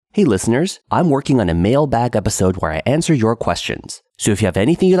Hey listeners, I'm working on a mailbag episode where I answer your questions. So if you have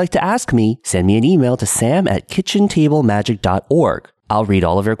anything you'd like to ask me, send me an email to sam@kitchentablemagic.org. I'll read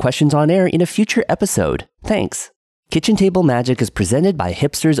all of your questions on air in a future episode. Thanks. Kitchen Table Magic is presented by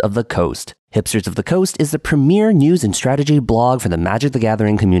Hipsters of the Coast. Hipsters of the Coast is the premier news and strategy blog for the Magic the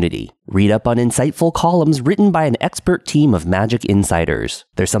Gathering community. Read up on insightful columns written by an expert team of Magic insiders.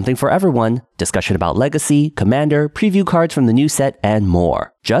 There's something for everyone. Discussion about Legacy, Commander, preview cards from the new set, and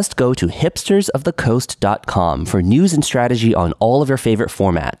more. Just go to hipstersofthecoast.com for news and strategy on all of your favorite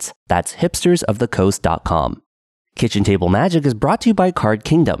formats. That's hipstersofthecoast.com. Kitchen Table Magic is brought to you by Card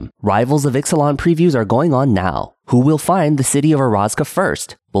Kingdom. Rivals of Ixalan previews are going on now. Who will find the city of Orazca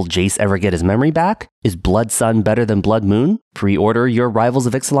first? Will Jace ever get his memory back? Is Blood Sun better than Blood Moon? Pre-order your Rivals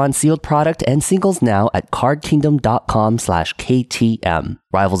of Ixalan sealed product and singles now at cardkingdom.com/KTM.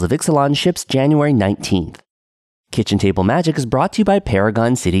 Rivals of Ixalan ships January 19th. Kitchen Table Magic is brought to you by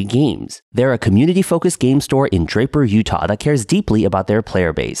Paragon City Games. They're a community-focused game store in Draper, Utah that cares deeply about their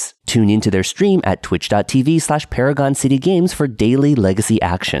player base. Tune into their stream at twitch.tv/Paragon City Games for daily Legacy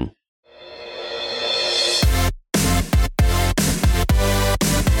action.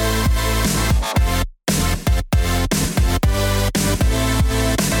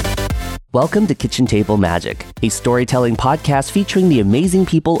 Welcome to Kitchen Table Magic, a storytelling podcast featuring the amazing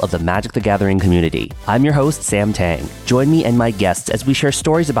people of the Magic the Gathering community. I'm your host, Sam Tang. Join me and my guests as we share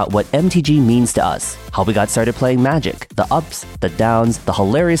stories about what MTG means to us, how we got started playing Magic, the ups, the downs, the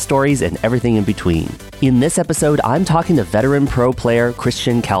hilarious stories, and everything in between. In this episode, I'm talking to veteran pro player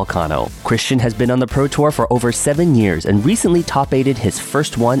Christian Calcano. Christian has been on the Pro Tour for over 7 years and recently top-8'd his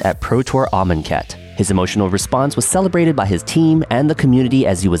first one at Pro Tour Amonkhet. His emotional response was celebrated by his team and the community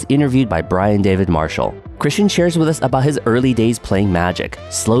as he was interviewed by Brian David Marshall. Christian shares with us about his early days playing Magic,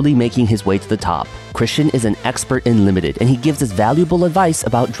 slowly making his way to the top. Christian is an expert in Limited, and he gives us valuable advice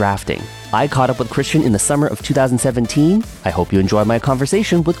about drafting. I caught up with Christian in the summer of 2017. I hope you enjoy my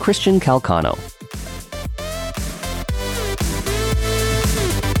conversation with Christian Calcano.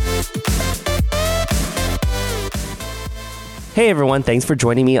 Hey everyone, thanks for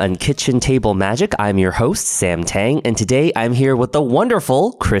joining me on Kitchen Table Magic. I'm your host, Sam Tang, and today I'm here with the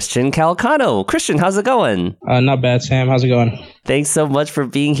wonderful Christian Calcano. Christian, how's it going? Not bad, Sam. How's it going? Thanks so much for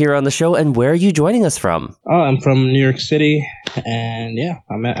being here on the show, and where are you joining us from? Oh, I'm from New York City, and yeah,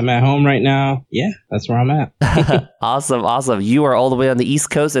 I'm at home right now. Yeah, that's where I'm at. Awesome. You are all the way on the East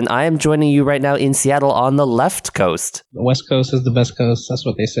Coast, and I am joining you right now in Seattle on the left coast. The West Coast is the best coast. That's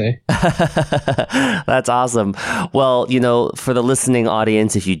what they say. That's awesome. Well, for the listening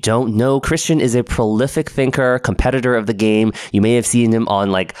audience, if you don't know, Christian is a prolific thinker, competitor of the game. You may have seen him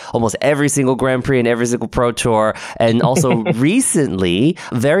on almost every single Grand Prix and every single Pro Tour. And also recently,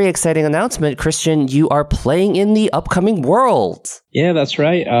 very exciting announcement, Christian, you are playing in the upcoming Worlds. Yeah, that's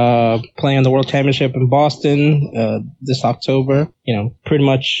right. Playing the World Championship in Boston this October. Pretty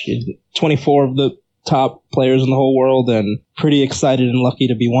much 24 of the top players in the whole world, and pretty excited and lucky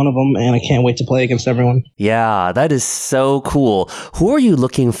to be one of them, and I can't wait to play against everyone. Yeah, that is so cool. Who are you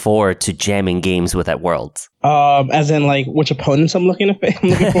looking forward to jamming games with at Worlds? As in which opponents I'm looking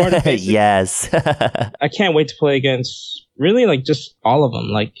forward to facing? Yes. I can't wait to play against really just all of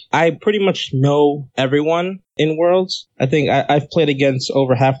them. I pretty much know everyone in Worlds. I think I've played against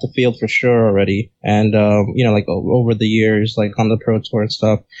over half the field for sure already. And, over the years, on the Pro Tour and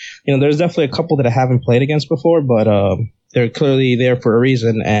stuff, there's definitely a couple that I haven't played against before, but they're clearly there for a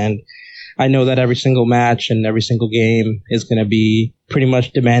reason. And I know that every single match and every single game is going to be pretty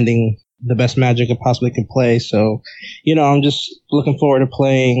much demanding the best Magic I possibly could play. So, I'm just looking forward to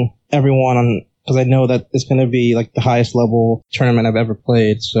playing everyone because I know that it's going to be the highest level tournament I've ever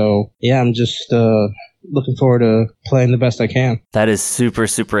played. So yeah, I'm just looking forward to playing the best I can. That is super,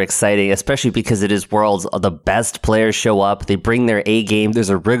 super exciting, especially because it is Worlds. The best players show up. They bring their A game. There's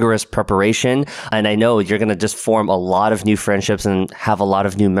a rigorous preparation. And I know you're going to just form a lot of new friendships and have a lot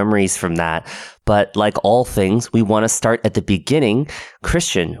of new memories from that. But like all things, we want to start at the beginning.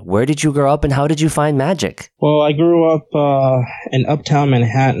 Christian, where did you grow up and how did you find Magic? Well, I grew up in Uptown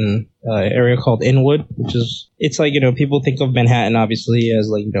Manhattan, area called Inwood, which is, it's people think of Manhattan obviously as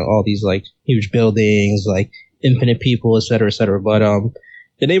all these huge buildings, infinite people, et cetera, et cetera. But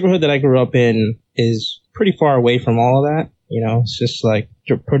the neighborhood that I grew up in is pretty far away from all of that. It's just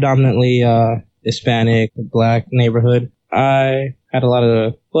predominantly Hispanic, Black neighborhood. I had a lot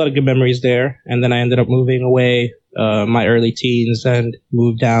of good memories there, and then I ended up moving away my early teens and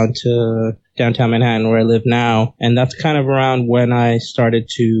moved down to downtown Manhattan where I live now, and that's kind of around when I started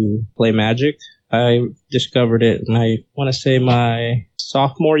to play Magic. I discovered it, and I want to say my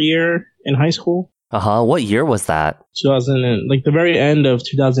sophomore year in high school. What year was that? 2000 and, like the very end of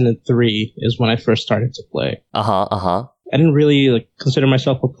 2003 is when I first started to play. I didn't really like consider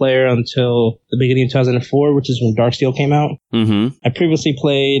myself a player until the beginning of 2004, which is when Darksteel came out. I previously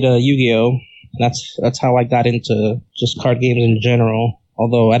played Yu-Gi-Oh! That's how I got into just card games in general.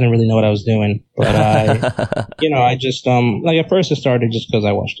 Although I didn't really know what I was doing, but I just like at first it started just because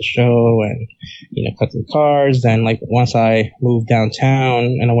I watched the show and collected cards. Then like once I moved downtown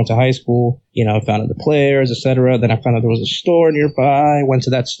and I went to high school, I found out the players, etc. Then I found out there was a store nearby. Went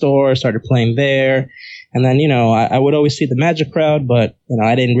to that store, started playing there, and then I would always see the Magic crowd, but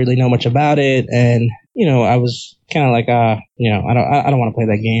I didn't really know much about it, and I was kind of like, I don't want to play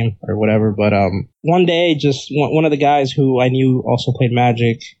that game or whatever. But one day, just one of the guys who I knew also played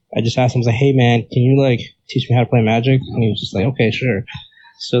Magic, I just asked him, I was like, hey man, can you like teach me how to play Magic? And he was just like, okay, sure.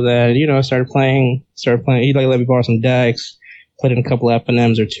 So then, I started playing. He like let me borrow some decks, played in a couple of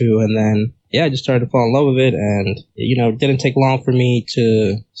FNMs or two, and then I just started to fall in love with it. And it didn't take long for me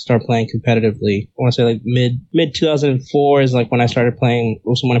to start playing competitively. I want to say like mid 2004 is like when I started playing.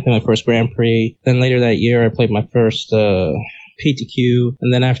 Also when I played my first Grand Prix. Then later that year I played my first PTQ,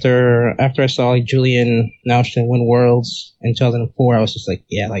 and then after I saw like Julian Nauston win Worlds in 2004, I was just like,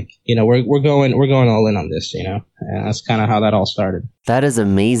 yeah, like we're going all in on this, and that's kind of how that all started. That is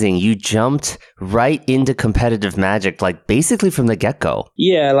amazing. You jumped right into competitive Magic, like basically from the get-go.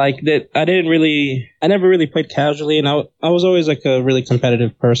 Yeah, like that. I never really played casually, and I was always like a really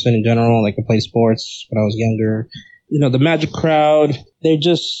competitive person in general. Like I played sports when I was younger. The Magic crowd, they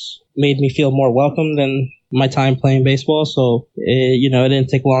just made me feel more welcome than my time playing baseball. So, it didn't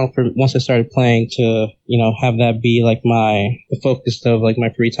take long for once I started playing to, have that be like the focus of like my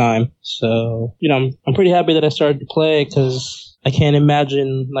free time. So, I'm pretty happy that I started to play because I can't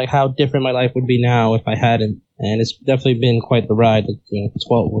imagine like how different my life would be now if I hadn't. And it's definitely been quite the ride, like,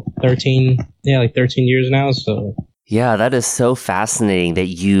 13 years now. So. Yeah, that is so fascinating that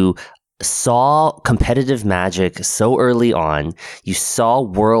you saw competitive Magic so early on. You saw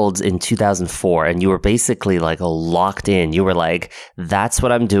Worlds in 2004 and you were basically like locked in. You were like, that's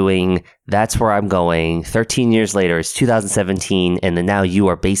what I'm doing. That's where I'm going. 13 years later, it's 2017. And then now you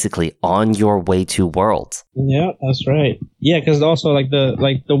are basically on your way to Worlds. Yeah, that's right. Yeah, because also like the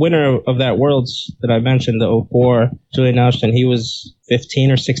winner of that Worlds that I mentioned, the 04, Julian Nauston, he was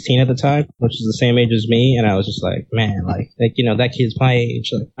 15 or 16 at the time, which is the same age as me. And I was just like, man, that kid's my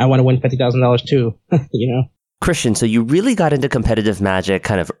age. Like, I want to win $50,000 too, Christian, so you really got into competitive Magic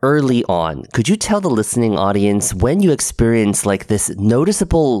kind of early on. Could you tell the listening audience when you experienced like this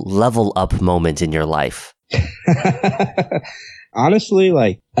noticeable level up moment in your life? Honestly,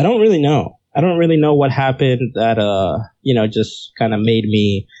 like, I don't really know. I don't really know what happened that, just kind of made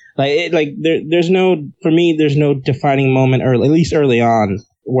me there's no defining moment, or at least early on,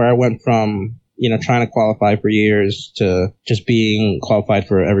 where I went from, trying to qualify for years to just being qualified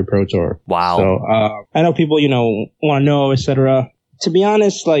for every Pro Tour. Wow. So, I know people, want to know, etc. To be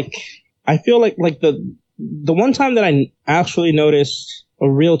honest, like, I feel like the one time that I actually noticed a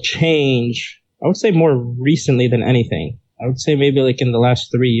real change, I would say more recently than anything. I would say maybe like in the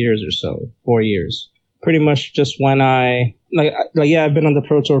last 3 years or so, 4 years. Pretty much just when I've been on the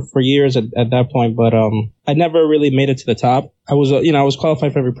Pro Tour for years at that point, but I never really made it to the top. I was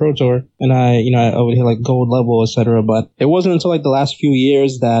qualified for every Pro Tour, and I would hit like gold level, etc. But it wasn't until like the last few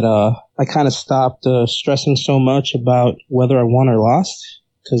years that I kind of stopped stressing so much about whether I won or lost.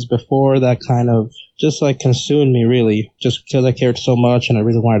 Because before, that kind of just like consumed me, really, just because I cared so much and I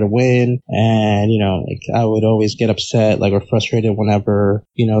really wanted to win. And, I would always get upset, like, or frustrated whenever,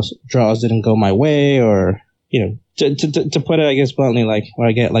 draws didn't go my way, or, to put it, I guess, bluntly, like, where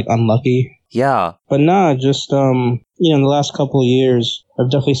I get like unlucky. Yeah. But nah, just, in the last couple of years,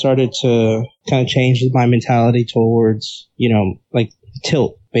 I've definitely started to kind of change my mentality towards, like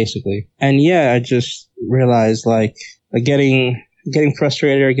tilt, basically. And yeah, I just realized like getting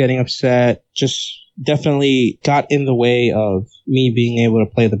frustrated or getting upset just definitely got in the way of me being able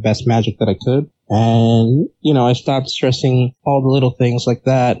to play the best Magic that I could. And, I stopped stressing all the little things like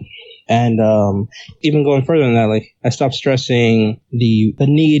that. And even going further than that, like, I stopped stressing the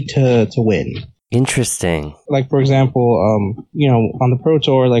need to win. Interesting. Like, for example, on the Pro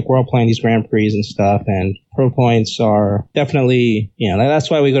Tour, like, we're all playing these Grand Prix and stuff, and Pro points are definitely, that's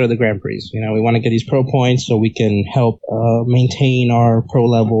why we go to the Grand Prix. We want to get these Pro points so we can help maintain our Pro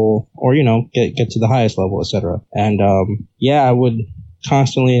level, or, get to the highest level, etc. And, I would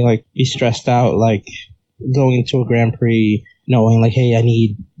constantly, like, be stressed out, like, going into a Grand Prix, knowing like, hey, I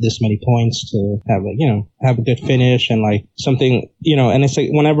need this many points to have have a good finish, and like something, and it's like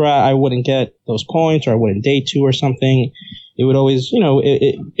whenever I wouldn't get those points, or I wouldn't day two or something, it would always,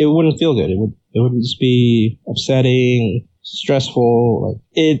 it wouldn't feel good. It would It would just be upsetting, stressful. Like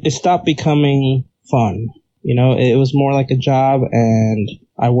it stopped becoming fun. You know, it was more like a job, and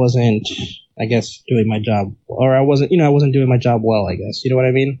I wasn't, I guess, doing my job, or I wasn't doing my job well, I guess. You know what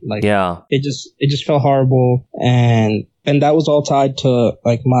I mean? Like, Yeah. it just felt horrible, and that was all tied to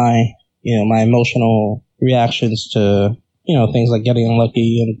like my emotional reactions to, things like getting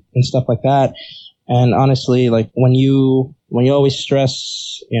unlucky and stuff like that. And honestly, like when you always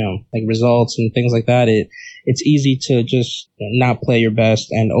stress, like results and things like that, it's easy to just not play your best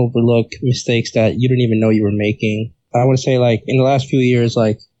and overlook mistakes that you didn't even know you were making. I would say, like, in the last few years,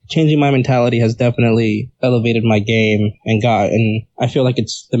 like, changing my mentality has definitely elevated my game and I feel like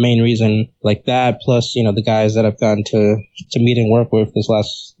it's the main reason, like that, plus, the guys that I've gotten to meet and work with this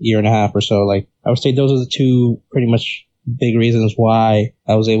last year and a half or so. Like, I would say those are the two pretty much big reasons why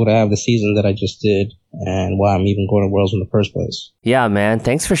I was able to have the season that I just did, and why I'm even going to Worlds in the first place. Yeah, man.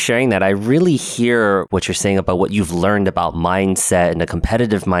 Thanks for sharing that. I really hear what you're saying about what you've learned about mindset and a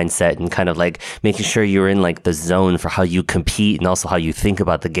competitive mindset, and kind of like making sure you're in like the zone for how you compete and also how you think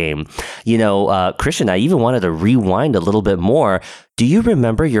about the game. Christian, I even wanted to rewind a little bit more. Do you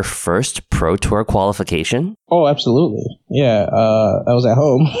remember your first Pro Tour qualification? Oh, absolutely. Yeah. I was at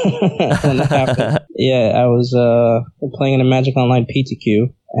home when that happened. Yeah, I was playing in a Magic Online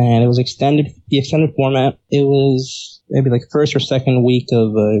PTQ, and it was the extended format. It was maybe like first or second week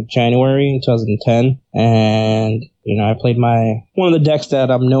of January 2010, and I played one of the decks that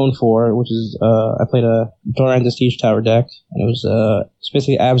I'm known for, which is I played a Doran the Siege Tower deck, and it was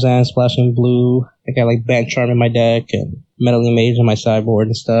basically Abzan, Splashing Blue. I got like Bank Charm in my deck and Meddling Mage on my sideboard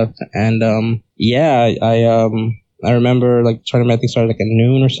and stuff. And I remember like tournament, I think, started like at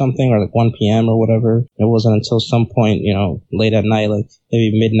noon or something, or like 1 p.m. or whatever. It wasn't until some point, late at night, like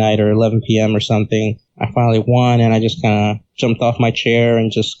maybe midnight or 11 p.m. or something, I finally won, and I just kind of jumped off my chair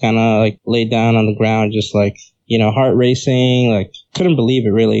and just kind of like laid down on the ground, just like, heart racing, like couldn't believe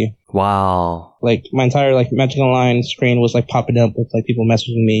it, really. Wow. Like my entire like Magic Online screen was like popping up with like people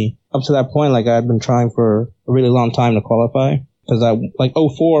messaging me. Up to that point, like I'd been trying for a really long time to qualify. Because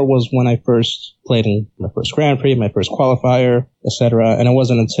 '04 was when I first played in my first Grand Prix, my first qualifier, etc. And it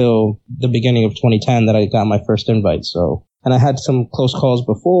wasn't until the beginning of 2010 that I got my first invite. So, and I had some close calls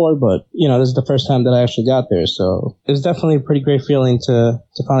before, but this is the first time that I actually got there. So it was definitely a pretty great feeling to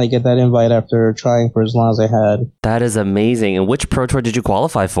finally get that invite after trying for as long as I had. That is amazing. And which Pro Tour did you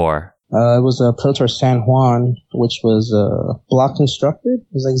qualify for? It was a Pro Tour San Juan, which was block constructed.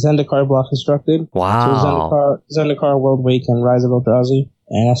 It was like Zendikar block constructed. Wow. So Zendikar, World Wake, and Rise of Eldrazi.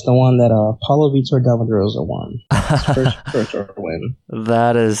 And that's the one that Paulo Vitor Delmadrosa won. His first Tour win.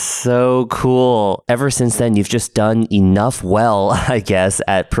 That is so cool. Ever since then, you've just done enough well, I guess,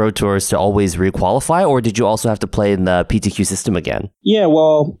 at Pro Tours to always requalify, or did you also have to play in the PTQ system again? Yeah,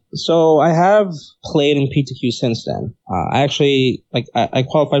 well, so I have played in PTQ since then. I actually, I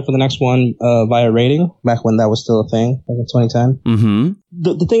qualified for the next one via rating, back when that was still a thing, like in 2010. Mm-hmm.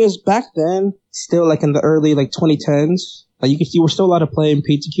 The thing is, back then, still like in the early 2010s, you were still allowed to play in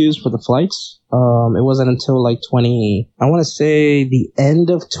PTQs for the flights. It wasn't until I want to say the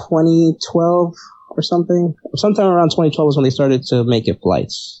end of 2012 or something. Sometime around 2012 was when they started to make it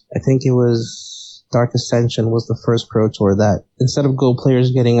flights. I think it was Dark Ascension was the first Pro Tour that instead of Gold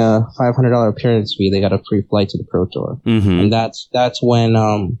players getting a $500 appearance fee, they got a free flight to the Pro Tour. Mm-hmm. And that's when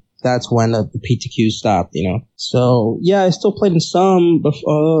the PTQ stopped, So yeah, I still played in some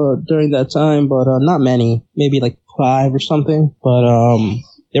during that time, but not many, maybe like 5 or something. But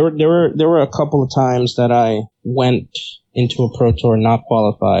there were a couple of times that I went into a Pro Tour not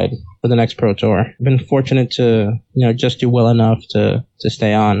qualified for the next Pro Tour. I've been fortunate to just do well enough to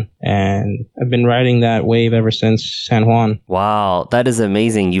stay on, and I've been riding that wave ever since San Juan. Wow, that is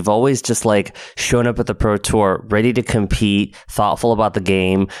amazing. You've always just shown up at the Pro Tour ready to compete, thoughtful about the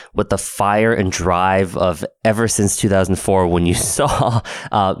game, with the fire and drive of ever since 2004 when you saw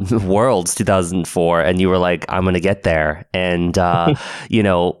Worlds 2004 and you were like, I'm going to get there. And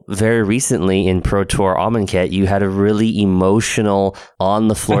very recently in Pro Tour Amonkhet, you had a really emotional on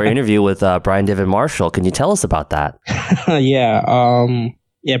the floor interview with Brian David Marshall. Can you tell us about that?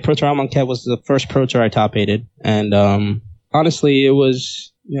 Yeah, Pro Tour Amonkhet was the first Pro Tour I top 8'd, and honestly, it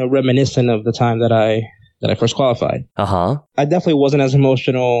was reminiscent of the time that I first qualified. I definitely wasn't as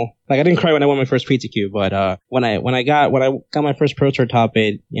emotional. I didn't cry when I won my first PTQ, but when I got my first Pro Tour top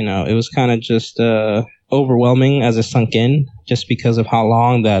 8, it was kind of just overwhelming as it sunk in, just because of how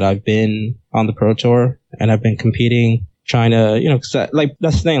long that I've been on the Pro Tour and I've been competing, trying to 'cause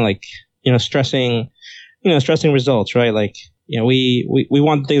that's the thing, stressing results, right? we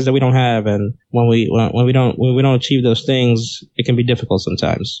want things that we don't have, and when we don't achieve those things, it can be difficult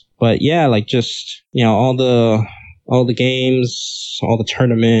sometimes. But yeah, like just all the games, all the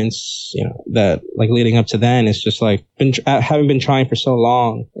tournaments, that like leading up to then, it's just like having been trying for so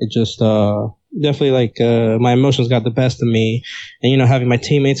long. It just definitely like my emotions got the best of me, and having my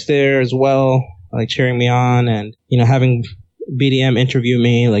teammates there as well, like cheering me on, and having BDM interview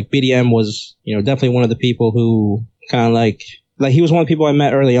me. Like BDM was definitely one of the people who kind of like he was one of the people I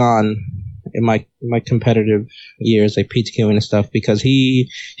met early on in my competitive years, like PTQing and stuff, because he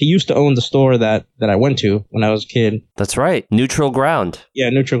used to own the store that I went to when I was a kid. That's right, Neutral Ground. Yeah,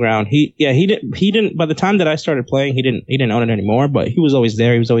 Neutral Ground. He didn't. By the time that I started playing, he didn't own it anymore. But he was always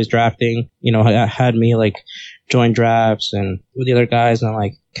there. He was always drafting. Had me like join drafts and with the other guys, and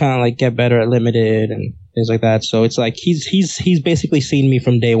like kind of like get better at limited and things like that. So it's like he's basically seen me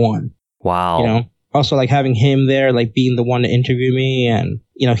from day one. Wow. Also, like having him there, like being the one to interview me, and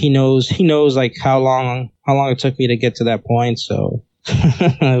he knows like how long it took me to get to that point. So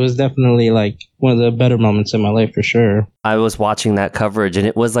it was definitely like one of the better moments in my life for sure. I was watching that coverage, and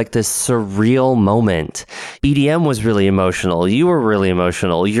it was like this surreal moment. BDM was really emotional. You were really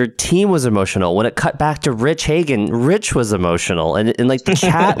emotional. Your team was emotional. When it cut back to Rich Hagan, Rich was emotional, and like the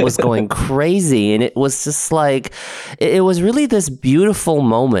chat was going crazy. And it was just like, it was really this beautiful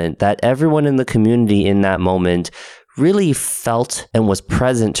moment that everyone in the community in that moment really felt and was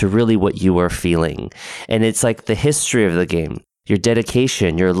present to really what you were feeling. And it's like the history of the game. Your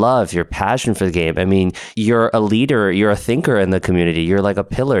dedication, your love, your passion for the game. I mean, you're a leader, you're a thinker in the community, you're like a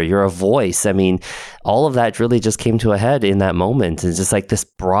pillar, you're a voice. I mean, all of that really just came to a head in that moment. And just like this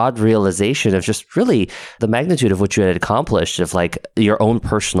broad realization of just really the magnitude of what you had accomplished, of like your own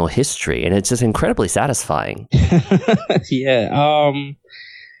personal history. And it's just incredibly satisfying. Yeah.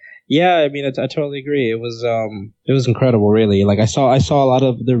 Yeah, I mean, I totally agree. It was incredible, really. Like I saw a lot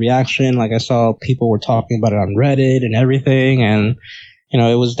of the reaction. Like I saw people were talking about it on Reddit and everything, and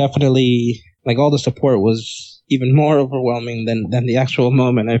it was definitely like all the support was even more overwhelming than the actual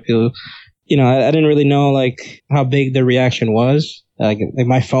moment. I feel, I didn't really know like how big the reaction was. Like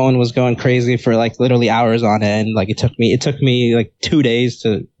my phone was going crazy for like literally hours on end. Like it took me like 2 days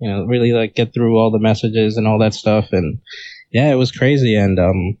to really like get through all the messages and all that stuff. And yeah, it was crazy. And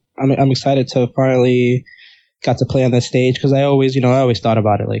I'm excited to finally got to play on that stage, because I always thought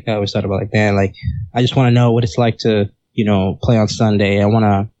about it. Like I always thought about like, man, like I just want to know what it's like to play on Sunday. I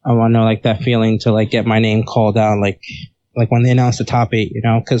want to know like that feeling to like get my name called out, like when they announced the top 8,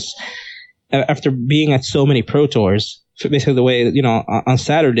 because after being at so many pro tours, basically the way on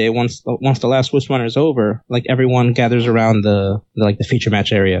Saturday, once the last Swiss runner is over, like everyone gathers around the feature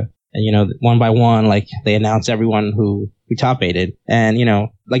match area. And, one by one, like they announce everyone who top 8'd. And,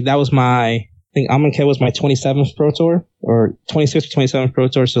 like that was I think Amonkhet was my 27th pro tour, or 26th or 27th pro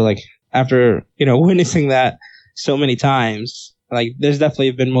tour. So like after, witnessing that so many times, like there's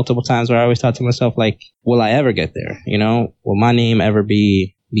definitely been multiple times where I always thought to myself, like, will I ever get there? Will my name ever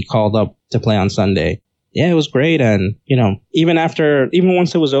be called up to play on Sunday? Yeah, it was great. And, even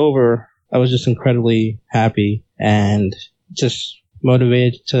once it was over, I was just incredibly happy and just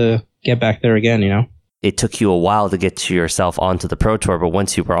motivated to get back there again, It took you a while to get yourself onto the Pro Tour, but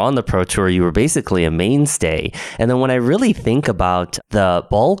once you were on the Pro Tour, you were basically a mainstay. And then when I really think about the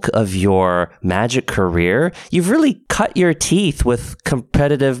bulk of your Magic career, you've really cut your teeth with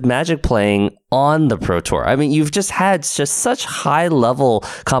competitive Magic playing on the Pro Tour. I mean, you've just had such high level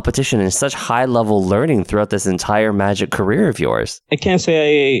competition and such high level learning throughout this entire Magic career of yours. I can't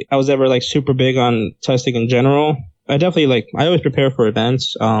say I was ever like super big on testing in general. I definitely I always prepare for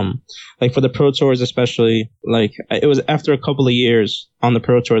events. Like for the Pro Tours, especially, like it was after a couple of years on the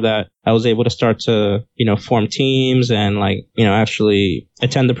Pro Tour that I was able to start to, form teams and actually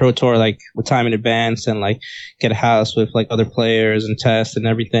attend the Pro Tour like with time in advance and like get a house with like other players and test and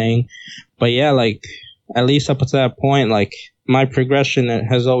everything. But yeah, like at least up to that point, like my progression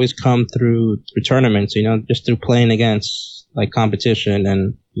has always come through tournaments, just through playing against like competition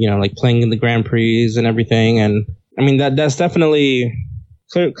and, like playing in the Grand Prix and everything. And I mean, that's definitely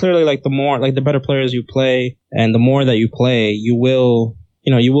clearly like the more, like the better players you play and the more that you play, you will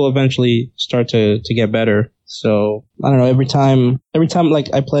eventually start to get better. So I don't know, every time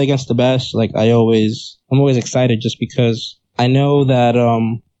like I play against the best, like I'm always excited just because I know that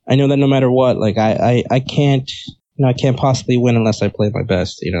no matter what, like I can't possibly win unless I play my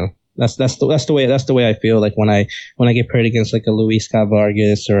best, That's the way I feel like when I get paired against like a Luis Scott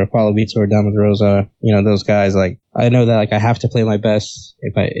Vargas or a Paulo Vitor or Dama Rosa, those guys, like I know that like I have to play my best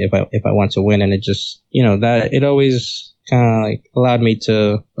if I want to win, and it just that it always kind of like allowed me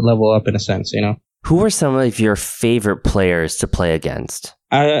to level up in a sense, Who are some of your favorite players to play against?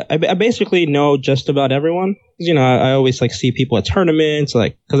 I basically know just about everyone. I always like see people at tournaments,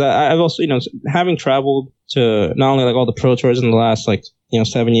 like, because I've also, having traveled to not only like all the pro tours in the last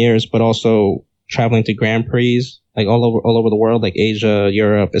 7 years, but also traveling to Grand Prix like all over the world, like Asia,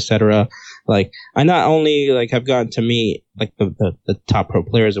 Europe, etc. Like I not only like have gotten to meet like the top pro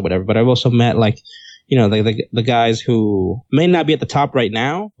players or whatever, but I've also met like the guys who may not be at the top right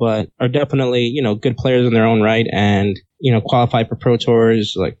now, but are definitely, good players in their own right and, qualified for pro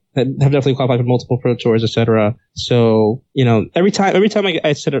tours, like have definitely qualified for multiple pro tours, etc. So, every time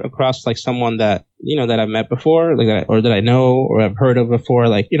I sit across like someone that, that I've met before, like or that I know or I've heard of before,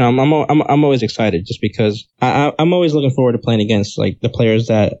 like, I'm always excited just because I'm always looking forward to playing against like the players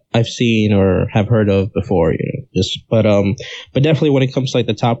that I've seen or have heard of before, but definitely when it comes to like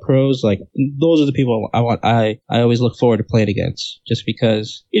the top pros, like those are the people I always look forward to playing against just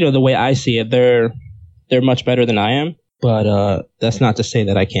because, the way I see it, they're much better than I am. But that's not to say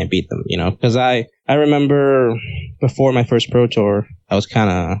that I can't beat them, because I remember before my first pro tour, I was kind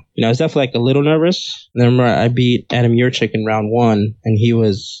of, I was definitely like a little nervous. And I remember I beat Adam Yurchik in round 1, and he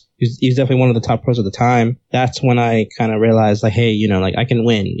was definitely one of the top pros at the time. That's when I kind of realized, like, hey, like I can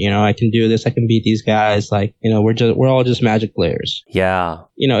win, I can do this, I can beat these guys. Like, we're all just Magic players. Yeah.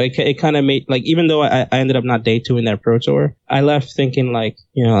 It kind of made, like, even though I ended up not day 2 in that pro tour, I left thinking like,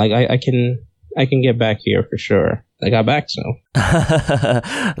 like I can get back here for sure. I got back, so.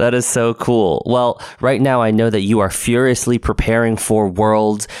 That is so cool. Well, right now I know that you are furiously preparing for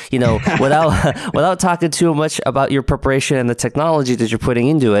Worlds. Without talking too much about your preparation and the technology that you're putting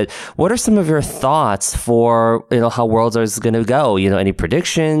into it, what are some of your thoughts for, how Worlds is going to go? Any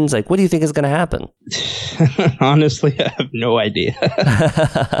predictions? Like, what do you think is going to happen? Honestly, I have no idea.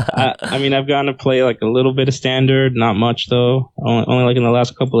 I mean, I've gotten to play like a little bit of Standard, not much though, only like in the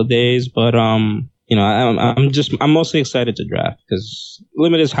last couple of days, but I'm mostly excited to draft because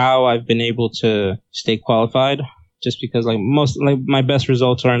Limited is how I've been able to stay qualified. Just because my best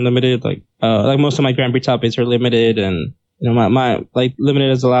results are in Limited, like most of my Grand Prix top 8s are Limited, and my like Limited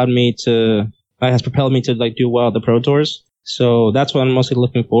has propelled me to like do well at the Pro Tours. So that's what I'm mostly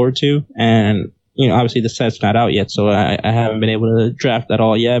looking forward to. And obviously the set's not out yet, so I haven't been able to draft at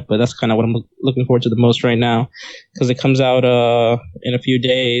all yet, but that's kind of what I'm looking forward to the most right now because it comes out in a few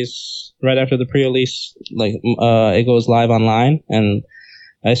days, right after the pre-release, like it goes live online, and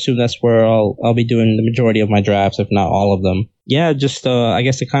I assume that's where I'll be doing the majority of my drafts, if not all of them. Yeah, just I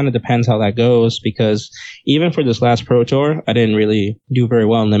guess it kind of depends how that goes because even for this last Pro Tour, I didn't really do very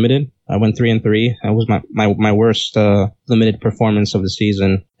well in Limited. I went 3-3. That was my worst Limited performance of the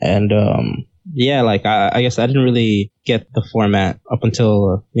season, and yeah, like I guess I didn't really get the format up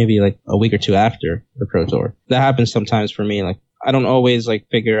until maybe like a week or two after the Pro Tour. That happens sometimes for me. Like I don't always like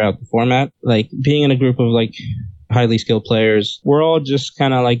figure out the format. Like being in a group of like highly skilled players, we're all just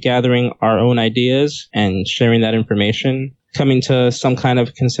kind of like gathering our own ideas and sharing that information, coming to some kind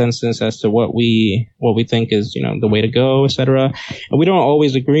of consensus as to what we think is, the way to go, etc. And we don't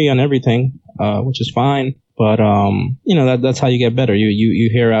always agree on everything, which is fine. But that's how you get better. You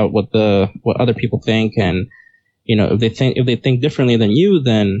hear out what other people think, and if they think differently than you,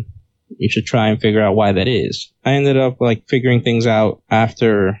 then you should try and figure out why that is. I ended up like figuring things out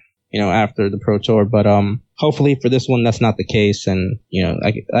after the Pro Tour, but hopefully for this one that's not the case, and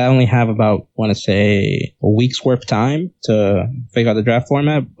I only have about, want to say, a week's worth of time to figure out the draft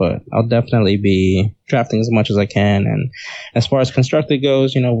format, but I'll definitely be drafting as much as I can. And as far as Constructed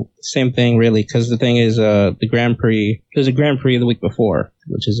goes, same thing really, because the thing is there's a Grand Prix the week before,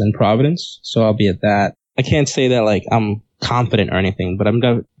 which is in Providence, so I'll be at that. I can't say that like I'm confident or anything, but I'm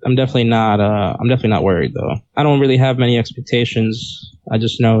definitely not worried though. I don't really have many expectations. I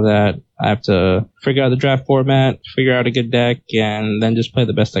just know that I have to figure out the draft format, figure out a good deck, and then just play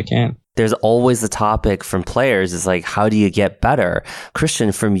the best I can. There's always the topic from players is like, how do you get better?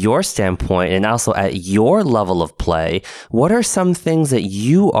 Christian, from your standpoint and also at your level of play, what are some things that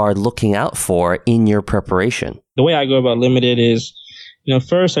you are looking out for in your preparation? The way I go about Limited is,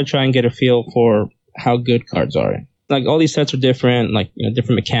 first I try and get a feel for how good cards are. Like all these sets are different, like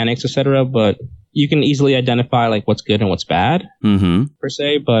different mechanics, etc. But you can easily identify like what's good and what's bad, per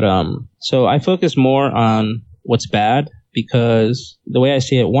se. But so I focus more on what's bad because the way I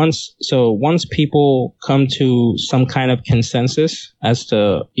see it, once people come to some kind of consensus as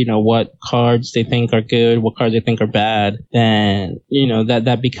to what cards they think are good, what cards they think are bad, then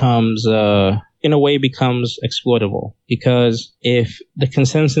that becomes in a way becomes exploitable. Because if the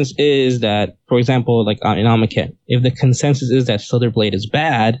consensus is that, for example, like in Almaket, if the consensus is that Slither Blade is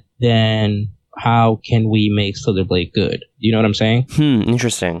bad, then how can we make Slither Blade good? You know what I'm saying?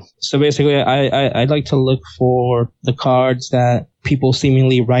 Interesting. So basically, I'd like to look for the cards that people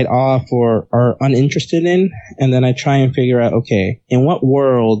seemingly write off or are uninterested in, and then I try and figure out, okay, in what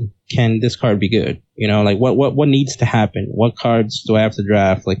world can this card be good? You know, like what needs to happen? What cards do I have to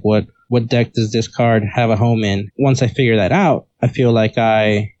draft? Like what deck does this card have a home in? Once I figure that out, I feel like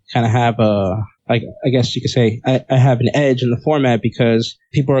I kind of have I guess you could say I have an edge in the format because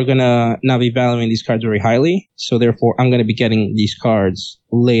people are going to not be valuing these cards very highly. So therefore, I'm going to be getting these cards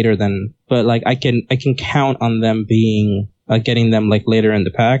later but like I can count on them being, getting them like later in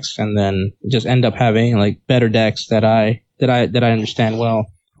the packs and then just end up having like better decks that I understand well.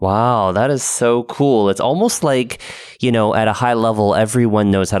 Wow, that is so cool. It's almost like, at a high level,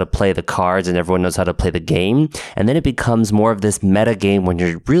 everyone knows how to play the cards and everyone knows how to play the game. And then it becomes more of this meta game when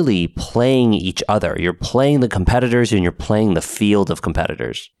you're really playing each other. You're playing the competitors and you're playing the field of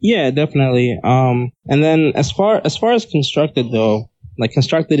competitors. Yeah, definitely. And then as far as Constructed though, like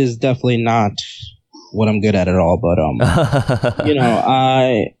Constructed is definitely not what I'm good at all, but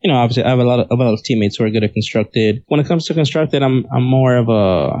obviously I have a lot of teammates who are good at Constructed. When it comes to Constructed, I'm more of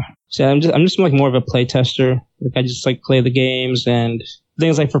I'm just like more of a play tester. Like I just like play the games, and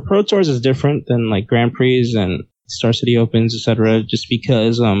things like for Pro Tours is different than like Grand Prix and Star City Opens, etc. Just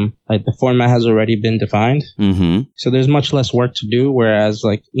because like the format has already been defined, so there's much less work to do. Whereas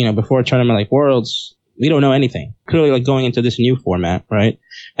like before a tournament like Worlds, we don't know anything. Clearly, like going into this new format, right?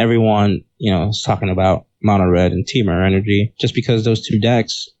 Everyone, is talking about Mono Red and Temur Energy, just because those two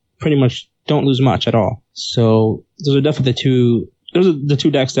decks pretty much don't lose much at all. So those are definitely the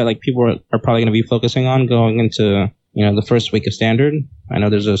two decks that like people are probably going to be focusing on going into, the first week of Standard. I know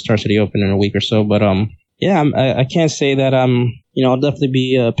there's a Star City Open in a week or so, but yeah, I can't say that I'll definitely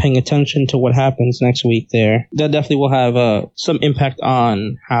be paying attention to what happens next week there. That definitely will have some impact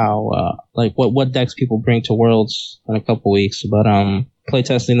on how like what decks people bring to Worlds in a couple weeks. But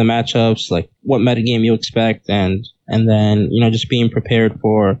playtesting the matchups, like what metagame you expect, and then just being prepared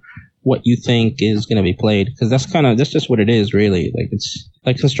for what you think is going to be played, because that's just what it is really. Like it's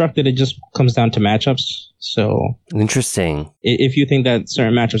like Constructed, it just comes down to matchups. So interesting. If you think that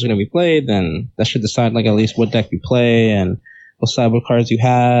certain matchups are going to be played, then that should decide like at least what deck you play and what sideboard cards you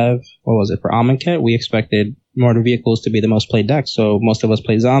have. What was it for Amonkhet? We expected Mardu vehicles to be the most played deck, so most of us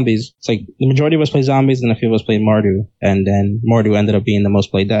played zombies. It's like the majority of us played zombies and a few of us played Mardu, and then Mardu ended up being the most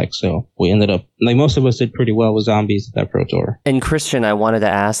played deck, so we ended up, like most of us did pretty well with zombies at that Pro Tour. And Christian, I wanted to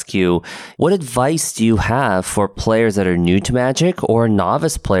ask you, what advice do you have for players that are new to Magic or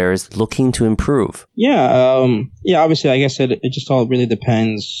novice players looking to improve? Yeah, obviously I guess it just all really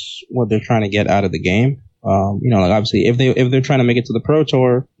depends what they're trying to get out of the game. Like obviously if they're trying to make it to the Pro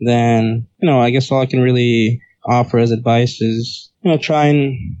Tour, then, I guess all I can really offer as advice is, try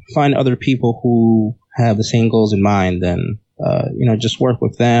and find other people who have the same goals in mind, and, just work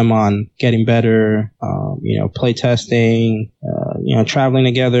with them on getting better, play testing, traveling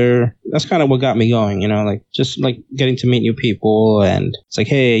together. That's kind of what got me going, like just like getting to meet new people, and it's like,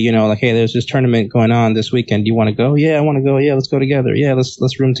 hey, hey, there's this tournament going on this weekend. Do you want to go? Yeah, I want to go. Yeah, let's go together. Yeah,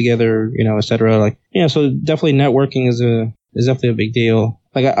 let's room together, etc. Like, so definitely networking is definitely a big deal.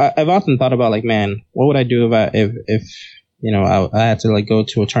 Like I've often thought about like, man, what would I do if I had to like go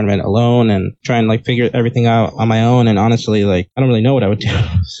to a tournament alone and try and like figure everything out on my own. And honestly, like, I don't really know what I would do.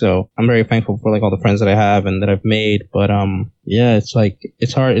 So I'm very thankful for like all the friends that I have and that I've made. But, yeah, it's like,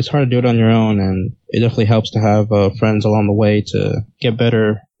 it's hard to do it on your own. And it definitely helps to have friends along the way to get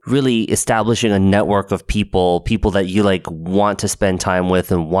better. Really establishing a network of people that you like want to spend time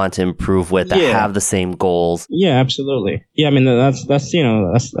with and want to improve with, that have the same goals. Yeah, absolutely. Yeah, I mean that's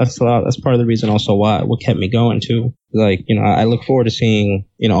part of the reason also what kept me going too. Like, I look forward to seeing,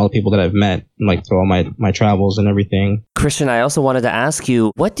 all the people that I've met, like through all my travels and everything. Christian, I also wanted to ask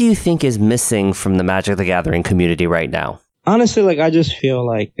you, what do you think is missing from the Magic the Gathering community right now? Honestly, like I just feel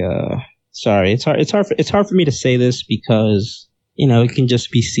like sorry, it's hard for me to say this because it can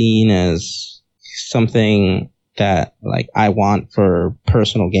just be seen as something that, like, I want for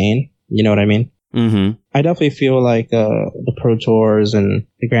personal gain. You know what I mean? Mm-hmm. I definitely feel like the Pro Tours and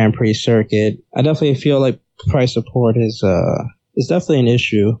the Grand Prix circuit, I definitely feel like price support is definitely an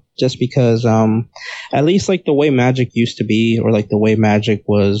issue, just because at least, like, the way Magic used to be, or, like, the way Magic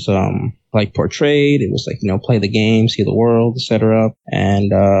was like portrayed, it was like, play the game, see the world, etc.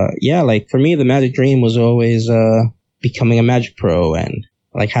 And yeah, like, for me, the Magic dream was always becoming a Magic Pro and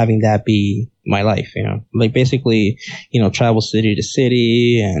like having that be my life, like basically, travel city to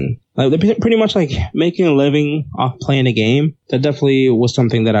city and like pretty much like making a living off playing a game. That definitely was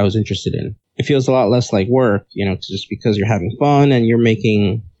something that I was interested in. It feels a lot less like work, just because you're having fun and you're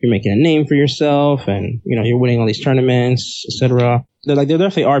making you're making a name for yourself, and you're winning all these tournaments, etc. There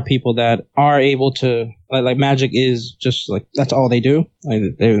definitely are people that are able to like Magic is just like that's all they do. Like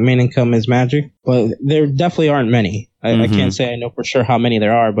their main income is Magic, but there definitely aren't many. I can't say I know for sure how many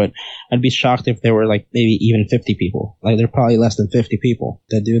there are, but I'd be shocked if there were like maybe even 50 people. Like there are probably less than 50 people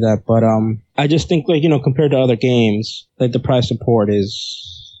that do that. But I just think like compared to other games, like the prize support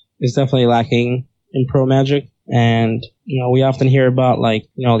is definitely lacking in Pro Magic. And, we often hear about like,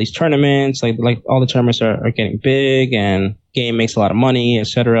 all these tournaments, like all the tournaments are getting big and game makes a lot of money,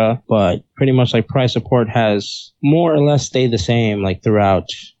 etc. But pretty much like prize support has more or less stayed the same like throughout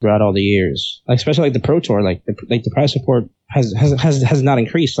all the years. Like, especially like the Pro Tour, like the prize support has not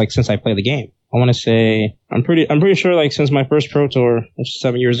increased like since I played the game. I want to say I'm pretty sure like since my first Pro Tour, which was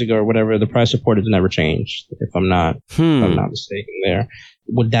 7 years ago or whatever, the prize support has never changed. If I'm not mistaken there.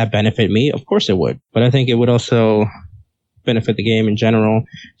 Would that benefit me? Of course it would. But I think it would also benefit the game in general,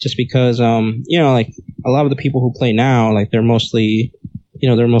 just because, like a lot of the people who play now, like they're mostly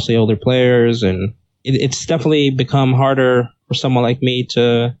older players, and it's definitely become harder for someone like me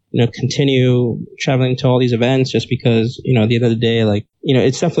to, continue traveling to all these events, just because, at the end of the day, like,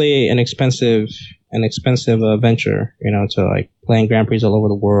 it's definitely an expensive venture, to like playing Grand Prix all over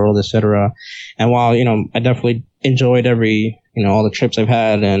the world, etc. And while, I definitely enjoyed all the trips I've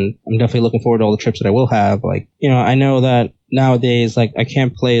had, and I'm definitely looking forward to all the trips that I will have. Like, I know that nowadays, like, I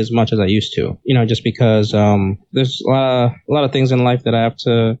can't play as much as I used to, just because, there's a lot of things in life that I have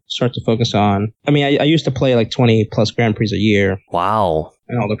to start to focus on. I mean, I used to play like 20 plus Grand Prix a year. Wow.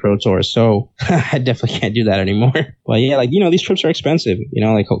 And all the Pro Tours. So I definitely can't do that anymore. But yeah, like, these trips are expensive,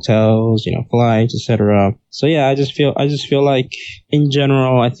 like hotels, flights, etc. So yeah, I just feel like in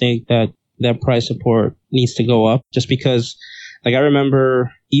general, I think that price support needs to go up, just because, like, I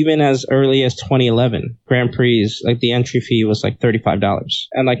remember even as early as 2011, Grand Prix, like the entry fee was like $35.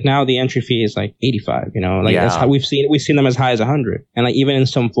 And like now the entry fee is like $85, like that's how we've seen them as high as $100. And like even in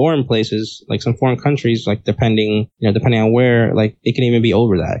some foreign places, like some foreign countries, like depending on where, like it can even be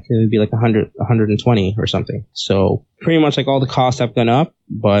over that. It would be like 100, 120 or something. So pretty much like all the costs have gone up,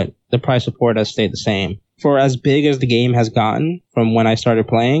 but the price support has stayed the same. For as big as the game has gotten from when I started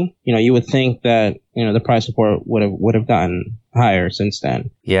playing, you would think that, the price support would have gotten higher since then.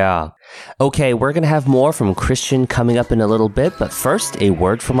 Yeah. Okay, we're going to have more from Christian coming up in a little bit, but first, a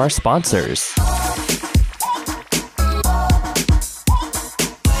word from our sponsors.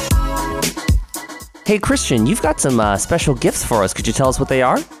 Hey, Christian, you've got some special gifts for us. Could you tell us what they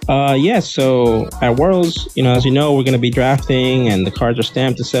are? Yeah, so at Worlds, as you know, we're going to be drafting and the cards are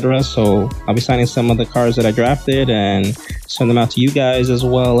stamped, etc. So I'll be signing some of the cards that I drafted and send them out to you guys, as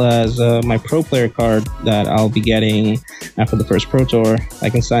well as my Pro Player card that I'll be getting after the first Pro Tour. I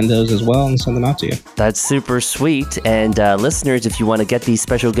can sign those as well and send them out to you. That's super sweet. And listeners, if you want to get these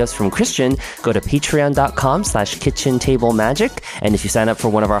special gifts from Christian, go to patreon.com/kitchentablemagic. And if you sign up for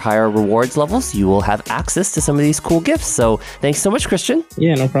one of our higher rewards levels, you will have access to some of these cool gifts. So thanks so much, Christian.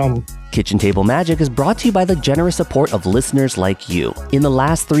 Yeah, no problem. Kitchen Table Magic is brought to you by the generous support of listeners like you. In the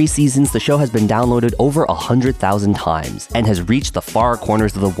last 3 seasons, the show has been downloaded over 100,000 times and has reached the far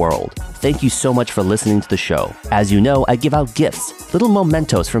corners of the world. Thank you so much for listening to the show. As you know, I give out gifts, little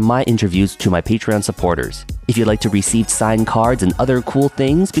mementos from my interviews to my Patreon supporters. If you'd like to receive signed cards and other cool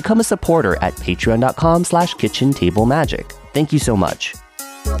things, become a supporter at patreon.com/kitchentablemagic. Thank you so much.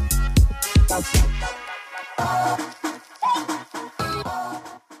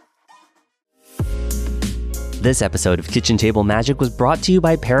 This episode of Kitchen Table Magic was brought to you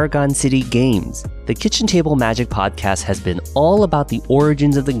by Paragon City Games. The Kitchen Table Magic podcast has been all about the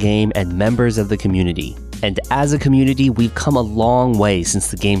origins of the game and members of the community. And as a community, we've come a long way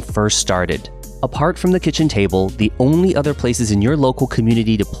since the game first started. Apart from the kitchen table, the only other places in your local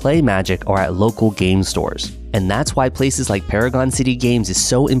community to play Magic are at local game stores. And that's why places like Paragon City Games is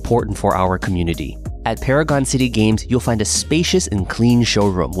so important for our community. At Paragon City Games, you'll find a spacious and clean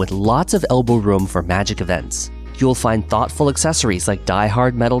showroom with lots of elbow room for Magic events. You'll find thoughtful accessories like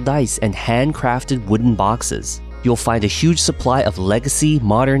die-hard metal dice and handcrafted wooden boxes. You'll find a huge supply of legacy,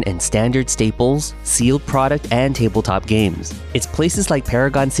 modern, and standard staples, sealed product, and tabletop games. It's places like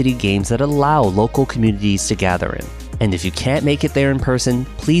Paragon City Games that allow local communities to gather in. And if you can't make it there in person,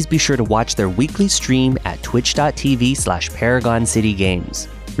 please be sure to watch their weekly stream at twitch.tv/Paragon City Games.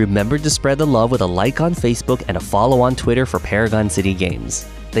 Remember to spread the love with a like on Facebook and a follow on Twitter for Paragon City Games.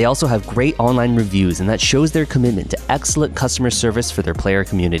 They also have great online reviews, and that shows their commitment to excellent customer service for their player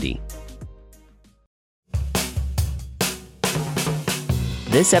community.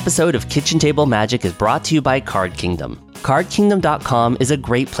 This episode of Kitchen Table Magic is brought to you by Card Kingdom. CardKingdom.com is a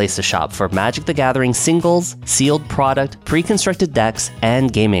great place to shop for Magic the Gathering singles, sealed product, pre-constructed decks,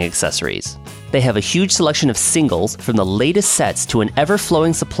 and gaming accessories. They have a huge selection of singles from the latest sets to an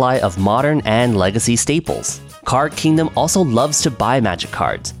ever-flowing supply of modern and legacy staples. Card Kingdom also loves to buy Magic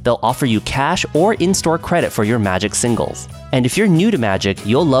cards. They'll offer you cash or in-store credit for your Magic singles. And if you're new to Magic,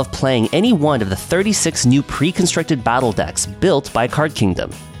 you'll love playing any one of the 36 new pre-constructed battle decks built by Card Kingdom.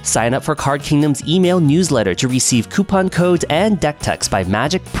 Sign up for Card Kingdom's email newsletter to receive coupon codes and deck techs by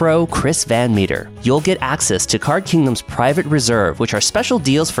Magic Pro Chris Van Meter. You'll get access to Card Kingdom's private reserve, which are special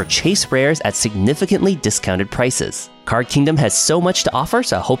deals for chase rares at significantly discounted prices. Card Kingdom has so much to offer,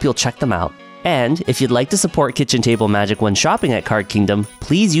 so I hope you'll check them out. And if you'd like to support Kitchen Table Magic when shopping at Card Kingdom,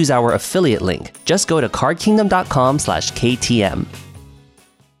 please use our affiliate link. Just go to cardkingdom.com/KTM.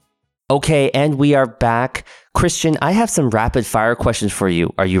 Okay, and we are back. Christian, I have some rapid fire questions for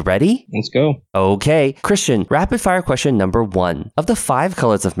you. Are you ready? Let's go. Okay. Christian, rapid fire question number 1. Of the 5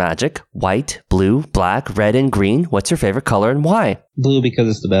 colors of Magic, white, blue, black, red, and green, what's your favorite color and why? Blue, because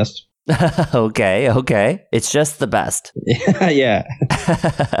it's the best. Okay. It's just the best. Yeah.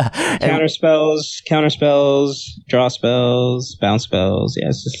 Counter spells, draw spells, bounce spells. Yeah,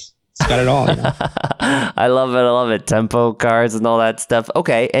 it's got it all. You know? I love it. Tempo cards and all that stuff.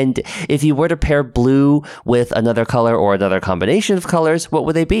 Okay, and if you were to pair blue with another color or another combination of colors, what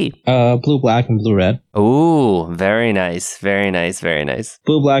would they be? Blue, black, and blue, red. Ooh, very nice.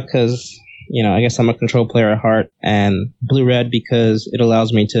 Blue, black, because, I guess I'm a control player at heart, and blue, red, because it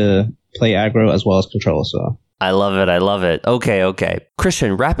allows me to play aggro as well as control, so... I love it. Okay.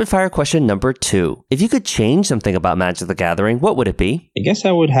 Christian, rapid fire question number 2. If you could change something about Magic the Gathering, what would it be? I guess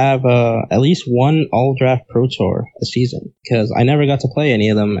I would have at least one all-draft Pro Tour a season, because I never got to play any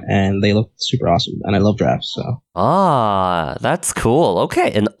of them, and they look super awesome, and I love drafts, so... Ah, that's cool.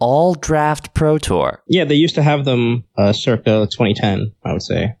 Okay, an all-draft Pro Tour. Yeah, they used to have them circa 2010, I would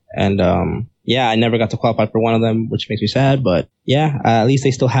say, and... yeah, I never got to qualify for one of them, which makes me sad. But yeah, at least they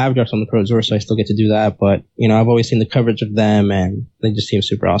still have drafts on the Pro Tour, so I still get to do that. But, I've always seen the coverage of them, and they just seem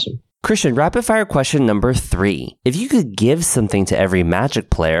super awesome. Christian, rapid fire question number 3. If you could give something to every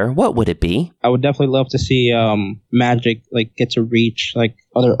Magic player, what would it be? I would definitely love to see Magic get to reach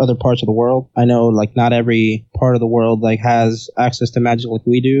other parts of the world. I know not every part of the world has access to Magic like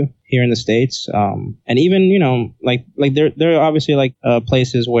we do here in the States. And even there are obviously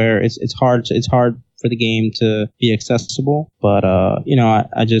places where it's hard for the game to be accessible, but I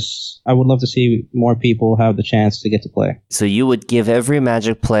would love to see more people have the chance to get to play. So you would give every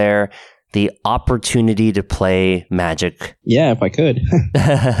Magic player the opportunity to play Magic. Yeah, if I could.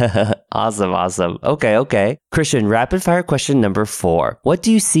 Awesome. Okay. Christian, rapid fire question number 4. What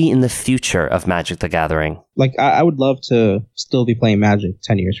do you see in the future of Magic the Gathering? I would love to still be playing Magic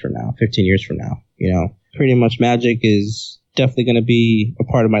 10 years from now, 15 years from now. Pretty much Magic is definitely going to be a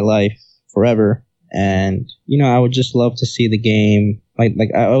part of my life forever. And, I would just love to see the game, I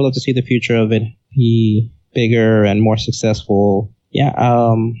would love to see the future of it be bigger and more successful. Yeah.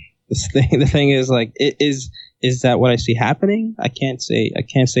 The thing is, is that what I see happening? I can't say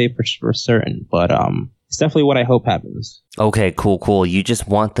for certain, but, it's definitely what I hope happens. Okay, cool. You just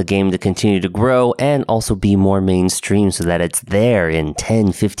want the game to continue to grow and also be more mainstream so that it's there in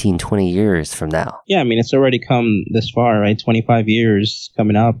 10, 15, 20 years from now. Yeah, it's already come this far, right? 25 years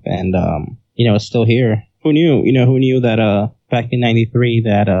coming up, and, it's still here. Who knew? Who knew that back in 93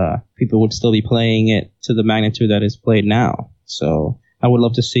 that people would still be playing it to the magnitude that it's played now. So I would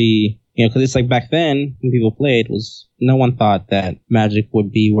love to see, because it's back then when people played, no one thought that Magic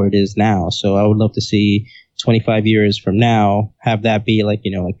would be where it is now. So I would love to see 25 years from now have that be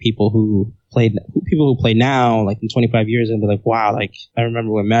people who play now in 25 years and be like, wow, I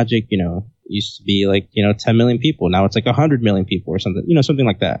remember when Magic used to be 10 million people. Now it's 100 million people or something, something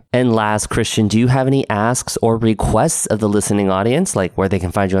like that. And last, Christian, do you have any asks or requests of the listening audience, where they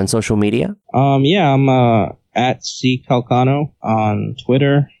can find you on social media? Yeah, I'm at Calcano on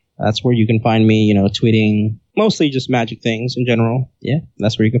Twitter. That's where you can find me, tweeting mostly just Magic things in general. Yeah,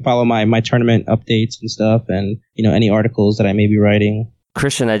 that's where you can follow my tournament updates and stuff, and any articles that I may be writing.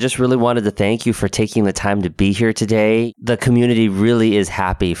 Christian, I just really wanted to thank you for taking the time to be here today. The community really is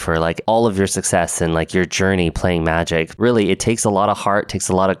happy for all of your success and your journey playing Magic. Really, it takes a lot of heart, takes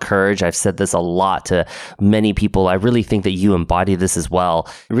a lot of courage. I've said this a lot to many people. I really think that you embody this as well.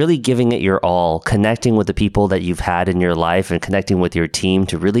 Really giving it your all, connecting with the people that you've had in your life and connecting with your team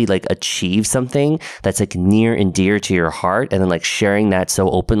to really achieve something that's near and dear to your heart, and then sharing that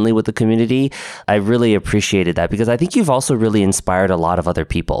so openly with the community. I really appreciated that because I think you've also really inspired a lot of other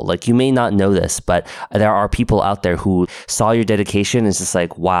people. Like, you may not know this, but there are people out there who saw your dedication and it's just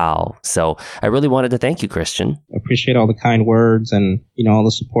like, wow. So I really wanted to thank you, Christian. I appreciate all the kind words and, all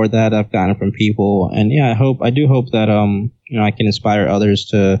the support that I've gotten from people. And yeah, I do hope that, I can inspire others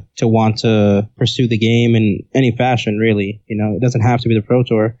to want to pursue the game in any fashion, really. It doesn't have to be the Pro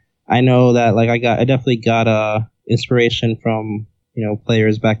Tour. I know that, like, I definitely got inspiration from,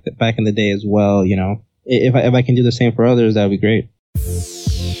 players back in the day as well. If I can do the same for others, that would be great.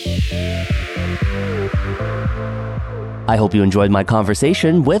 I hope you enjoyed my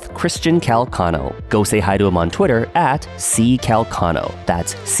conversation with Christian Calcano. Go say hi to him on Twitter at @CCalcano.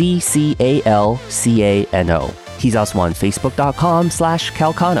 That's CCALCANO. He's also on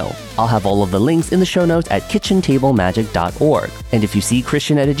Facebook.com/Calcano. I'll have all of the links in the show notes at kitchentablemagic.org. And if you see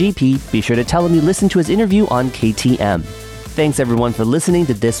Christian at a GP, be sure to tell him you listened to his interview on KTM. Thanks everyone for listening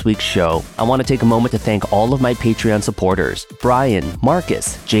to this week's show. I want to take a moment to thank all of my Patreon supporters: Brian,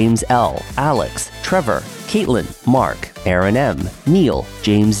 Marcus, James L., Alex, Trevor, Caitlin, Mark, Aaron M., Neil,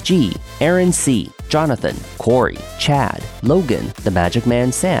 James G., Aaron C., Jonathan, Corey, Chad, Logan, The Magic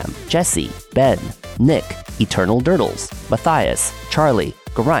Man Sam, Jesse, Ben, Nick, Eternal Durdles, Matthias, Charlie,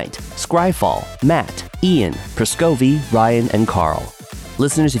 Geraint, Scryfall, Matt, Ian, Prescovi, Ryan, and Carl.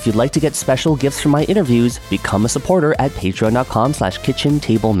 Listeners, if you'd like to get special gifts from my interviews, become a supporter at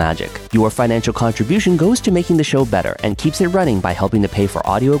patreon.com/kitchentablemagic. Your financial contribution goes to making the show better and keeps it running by helping to pay for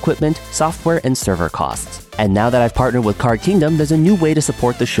audio equipment, software, and server costs. And now that I've partnered with Card Kingdom, there's a new way to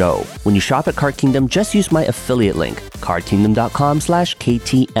support the show. When you shop at Card Kingdom, just use my affiliate link,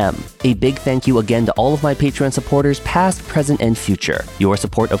 cardkingdom.com/KTM. A big thank you again to all of my Patreon supporters, past, present, and future. Your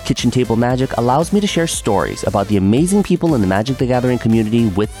support of Kitchen Table Magic allows me to share stories about the amazing people in the Magic the Gathering community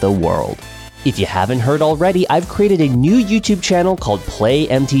with the world. If you haven't heard already, I've created a new YouTube channel called Play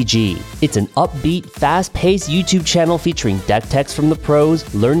MTG. It's an upbeat, fast-paced YouTube channel featuring deck techs from the pros,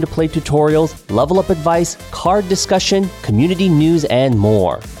 learn to play tutorials, level up advice, card discussion, community news, and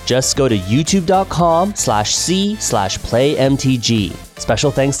more. Just go to youtube.com/c/playmtg.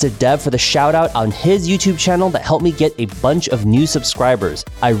 Special thanks to Dev for the shout out on his YouTube channel that helped me get a bunch of new subscribers.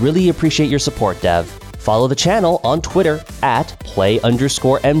 I really appreciate your support, Dev. Follow the channel on Twitter at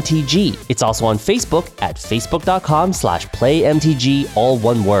 @play_MTG. It's also on Facebook at facebook.com/playmtg, all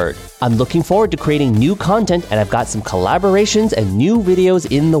one word. I'm looking forward to creating new content, and I've got some collaborations and new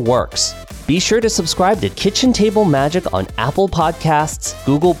videos in the works. Be sure to subscribe to Kitchen Table Magic on Apple Podcasts,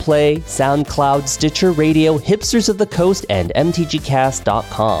 Google Play, SoundCloud, Stitcher Radio, Hipsters of the Coast, and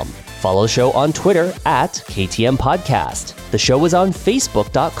mtgcast.com. Follow the show on Twitter at KTM Podcast. The show is on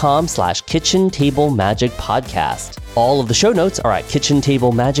facebook.com/Kitchen Table Magic Podcast. All of the show notes are at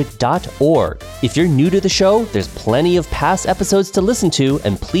kitchentablemagic.org. If you're new to the show, there's plenty of past episodes to listen to,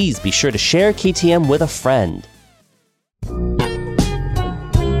 and please be sure to share KTM with a friend.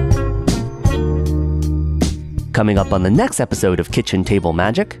 Coming up on the next episode of Kitchen Table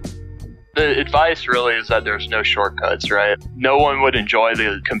Magic. The advice really is that there's no shortcuts, right? No one would enjoy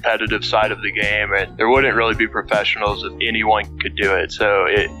the competitive side of the game, and there wouldn't really be professionals if anyone could do it. So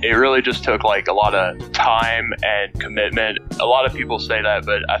it really just took like a lot of time and commitment. A lot of people say that,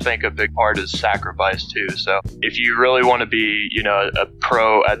 but I think a big part is sacrifice too. So if you really want to be, a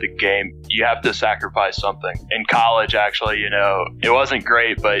pro at the game, you have to sacrifice something. In college, actually, it wasn't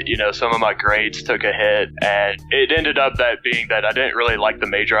great, but, some of my grades took a hit, and it ended up being that I didn't really like the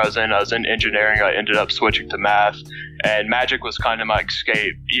major I was in. I was in engineering. I ended up switching to math, and Magic was kind of my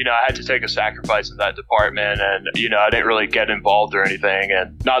escape. I had to take a sacrifice in that department, and I didn't really get involved or anything,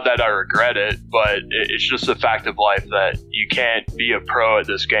 and not that I regret it, but it's just a fact of life that you can't be a pro at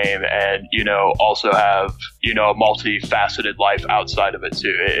this game and also have a multifaceted life outside of it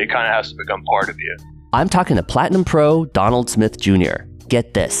too. It kind of has to become part of you. I'm talking to Platinum Pro Donald Smith Jr.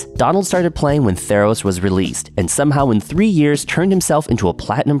 Get this, Donald started playing when Theros was released, and somehow in 3 years turned himself into a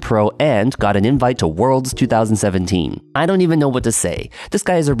Platinum Pro and got an invite to Worlds 2017. I don't even know what to say. This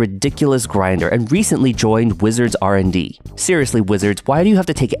guy is a ridiculous grinder and recently joined Wizards R&D. Seriously, Wizards, why do you have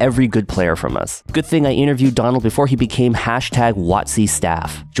to take every good player from us? Good thing I interviewed Donald before he became #WotC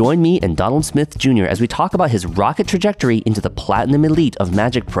staff. Join me and Donald Smith Jr. as we talk about his rocket trajectory into the Platinum Elite of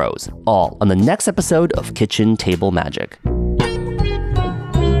Magic Pros, all on the next episode of Kitchen Table Magic.